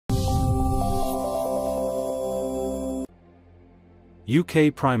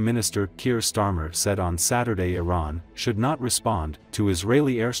UK Prime Minister Keir Starmer said on Saturday Iran should not respond to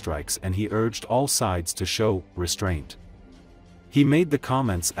Israeli airstrikes, and he urged all sides to show restraint. He made the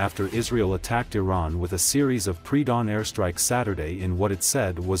comments after Israel attacked Iran with a series of pre-dawn airstrikes Saturday in what it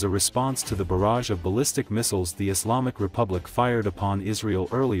said was a response to the barrage of ballistic missiles the Islamic Republic fired upon Israel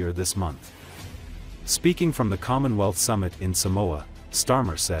earlier this month. Speaking from the Commonwealth Summit in Samoa,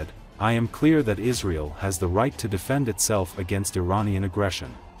 Starmer said, "I am clear that Israel has the right to defend itself against Iranian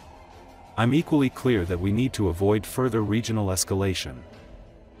aggression. I'm equally clear that we need to avoid further regional escalation."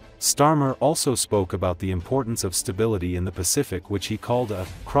 Starmer also spoke about the importance of stability in the Pacific, which he called a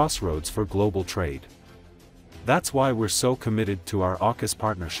crossroads for global trade. "That's why we're so committed to our AUKUS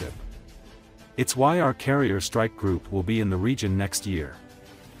partnership. It's why our carrier strike group will be in the region next year."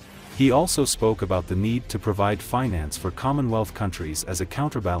 He also spoke about the need to provide finance for Commonwealth countries as a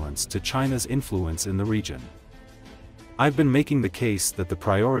counterbalance to China's influence in the region. "I've been making the case that the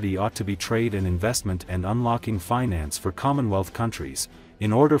priority ought to be trade and investment and unlocking finance for Commonwealth countries,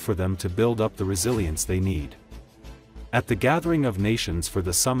 in order for them to build up the resilience they need." At the Gathering of Nations for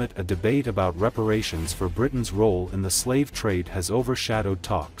the summit, a debate about reparations for Britain's role in the slave trade has overshadowed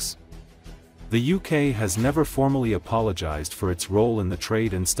talks. The UK has never formally apologized for its role in the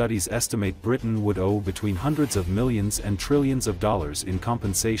trade, and studies estimate Britain would owe between hundreds of millions and trillions of dollars in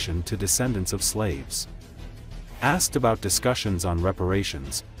compensation to descendants of slaves. Asked about discussions on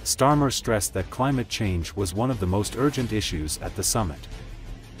reparations, Starmer stressed that climate change was one of the most urgent issues at the summit.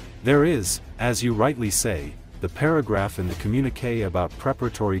 "There is, as you rightly say, the paragraph in the communiqué about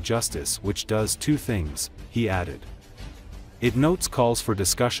preparatory justice which does two things," he added. "It notes calls for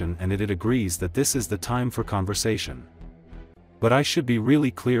discussion and it agrees that this is the time for conversation. But I should be really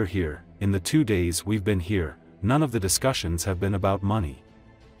clear here, in the 2 days we've been here, none of the discussions have been about money.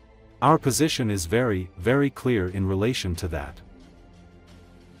 Our position is very, very clear in relation to that."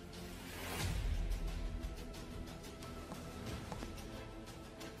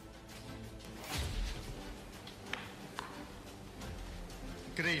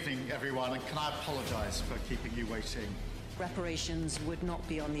 Good evening, everyone, and can I apologise for keeping you waiting? Reparations would not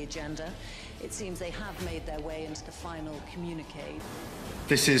be on the agenda. It seems they have made their way into the final communiqué.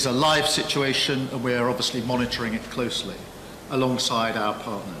 This is a live situation, and we are obviously monitoring it closely, alongside our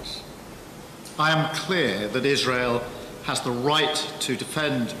partners. I am clear that Israel has the right to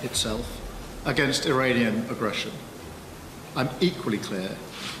defend itself against Iranian aggression. I'm equally clear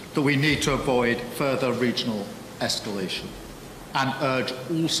that we need to avoid further regional escalation and urge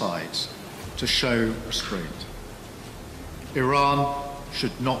all sides to show restraint. Iran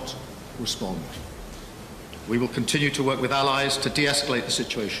should not respond. We will continue to work with allies to de-escalate the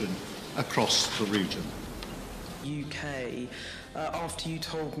situation across the region. UK, after you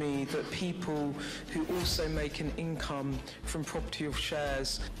told me that people who also make an income from property of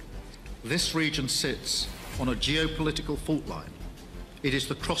shares. This region sits on a geopolitical fault line. It is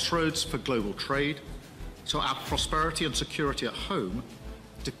the crossroads for global trade, so our prosperity and security at home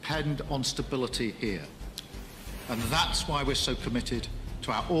depend on stability here. And that's why we're so committed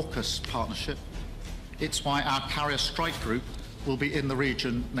to our AUKUS partnership. It's why our carrier strike group will be in the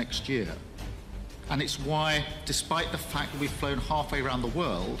region next year. And it's why, despite the fact that we've flown halfway around the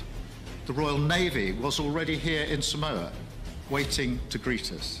world, the Royal Navy was already here in Samoa, waiting to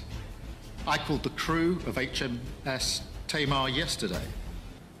greet us. I called the crew of HMS Tamar yesterday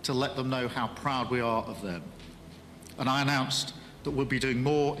to let them know how proud we are of them. And I announced that we'll be doing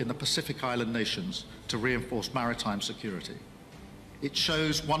more in the Pacific Island nations to reinforce maritime security. It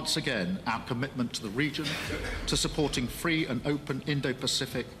shows once again our commitment to the region, to supporting free and open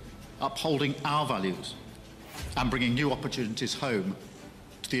Indo-Pacific, upholding our values, and bringing new opportunities home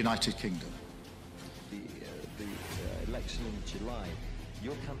to the United Kingdom. The election in July,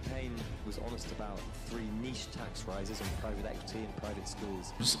 your campaign was honest about 3 niche tax rises on private equity and private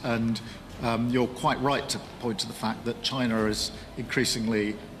schools. And you're quite right to point to the fact that China is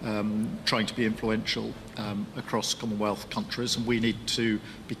increasingly trying to be influential across Commonwealth countries, and we need to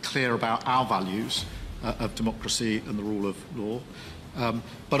be clear about our values of democracy and the rule of law.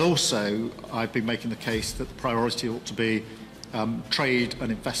 But also, I've been making the case that the priority ought to be trade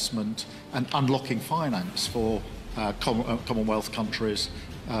and investment and unlocking finance for Commonwealth countries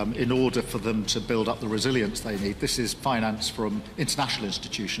in order for them to build up the resilience they need. This is finance from international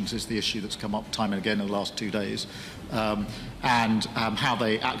institutions is the issue that's come up time and again in the last 2 days, and how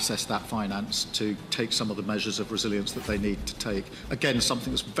they access that finance to take some of the measures of resilience that they need to take. Again,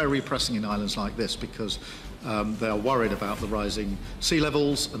 something that's very pressing in islands like this, because They are worried about the rising sea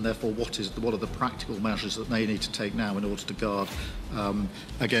levels, and therefore what are the practical measures that they need to take now in order to guard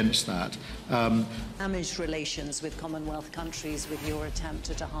against that. Damaged relations with Commonwealth countries with your attempt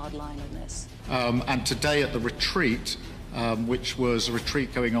at a hard line on this. And today at the retreat, which was a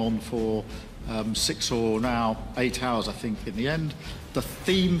retreat going on for 6 or now 8 hours, I think, in the end, the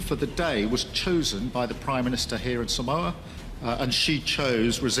theme for the day was chosen by the Prime Minister here in Samoa, and she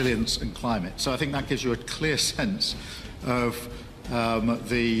chose resilience and climate. So I think that gives you a clear sense of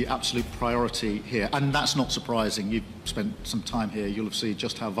the absolute priority here. And that's not surprising. You've spent some time here, you'll have seen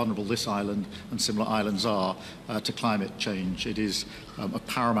just how vulnerable this island and similar islands are to climate change. It is of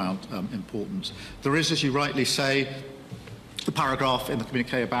paramount importance. There is, as you rightly say, the paragraph in the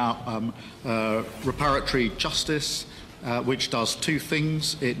communiqué about reparatory justice, which does two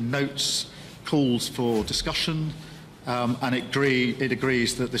things. It notes calls for discussion, and it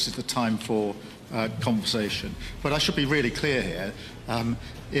agrees that this is the time for conversation. But I should be really clear here.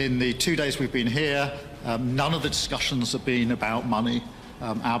 In the 2 days we've been here, none of the discussions have been about money.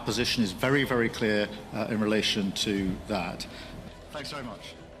 Our position is very, very clear in relation to that. Thanks very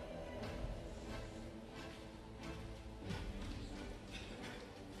much.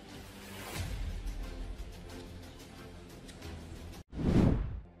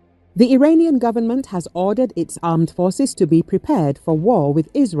 The Iranian government has ordered its armed forces to be prepared for war with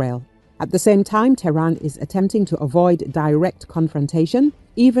Israel. At the same time, Tehran is attempting to avoid direct confrontation,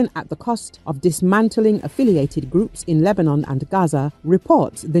 even at the cost of dismantling affiliated groups in Lebanon and Gaza,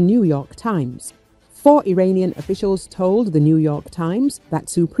 reports the New York Times. 4 Iranian officials told the New York Times that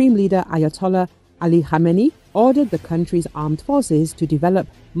Supreme Leader Ayatollah Ali Khamenei ordered the country's armed forces to develop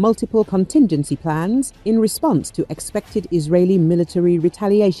multiple contingency plans in response to expected Israeli military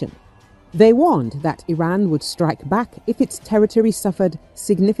retaliation. They warned that Iran would strike back if its territory suffered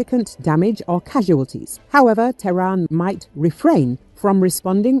significant damage or casualties. However, Tehran might refrain from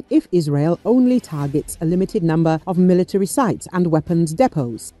responding if Israel only targets a limited number of military sites and weapons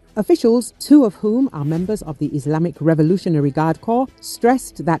depots. Officials, 2 of whom are members of the Islamic Revolutionary Guard Corps,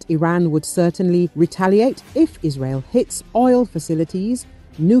 stressed that Iran would certainly retaliate if Israel hits oil facilities,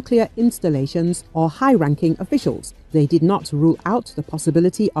 nuclear installations, or high-ranking officials. They did not rule out the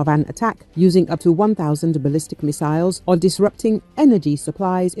possibility of an attack using up to 1,000 ballistic missiles or disrupting energy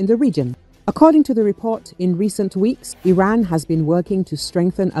supplies in the region. According to the report, in recent weeks, Iran has been working to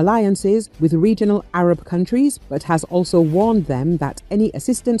strengthen alliances with regional Arab countries, but has also warned them that any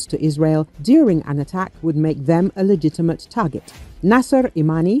assistance to Israel during an attack would make them a legitimate target. Nasser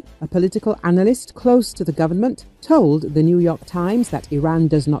Imani, a political analyst close to the government, told the New York Times that Iran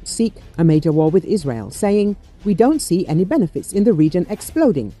does not seek a major war with Israel, saying, "We don't see any benefits in the region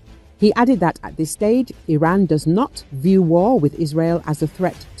exploding." He added that at this stage, Iran does not view war with Israel as a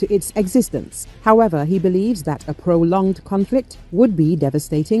threat to its existence. However, he believes that a prolonged conflict would be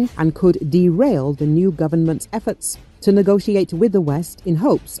devastating and could derail the new government's efforts to negotiate with the West in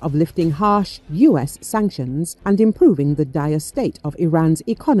hopes of lifting harsh US sanctions and improving the dire state of Iran's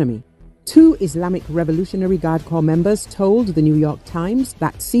economy. 2 Islamic Revolutionary Guard Corps members told the New York Times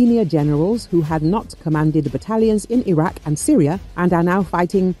that senior generals who had not commanded battalions in Iraq and Syria and are now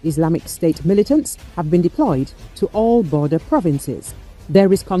fighting Islamic State militants have been deployed to all border provinces.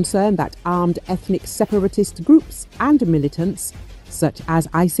 There is concern that armed ethnic separatist groups and militants, such as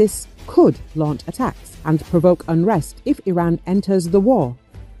ISIS, could launch attacks and provoke unrest if Iran enters the war.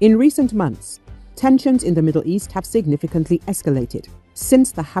 In recent months, tensions in the Middle East have significantly escalated.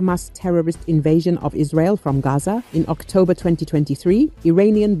 Since the Hamas terrorist invasion of Israel from Gaza in October 2023,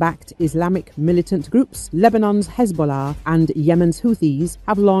 Iranian-backed Islamic militant groups, Lebanon's Hezbollah and Yemen's Houthis,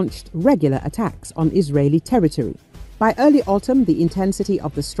 have launched regular attacks on Israeli territory. By early autumn, the intensity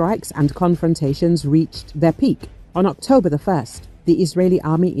of the strikes and confrontations reached their peak. On October the 1st, the Israeli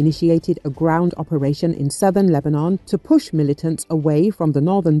army initiated a ground operation in southern Lebanon to push militants away from the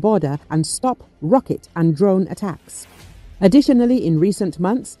northern border and stop rocket and drone attacks. Additionally, in recent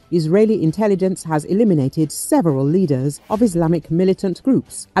months, Israeli intelligence has eliminated several leaders of Islamic militant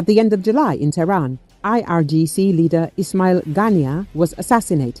groups. At the end of July in Tehran, IRGC leader Ismail Ghania was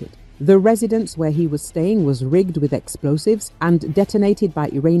assassinated. The residence where he was staying was rigged with explosives and detonated by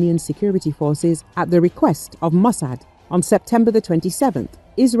Iranian security forces at the request of Mossad. On September the 27th,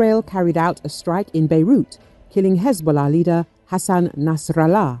 Israel carried out a strike in Beirut, killing Hezbollah leader Hassan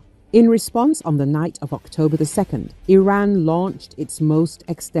Nasrallah. In response, on the night of October the 2nd, Iran launched its most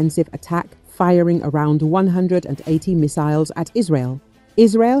extensive attack, firing around 180 missiles at Israel.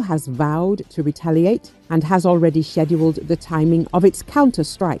 Israel has vowed to retaliate and has already scheduled the timing of its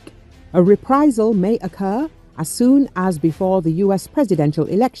counter-strike. A reprisal may occur as soon as before the US presidential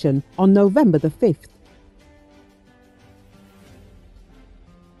election on November the 5th,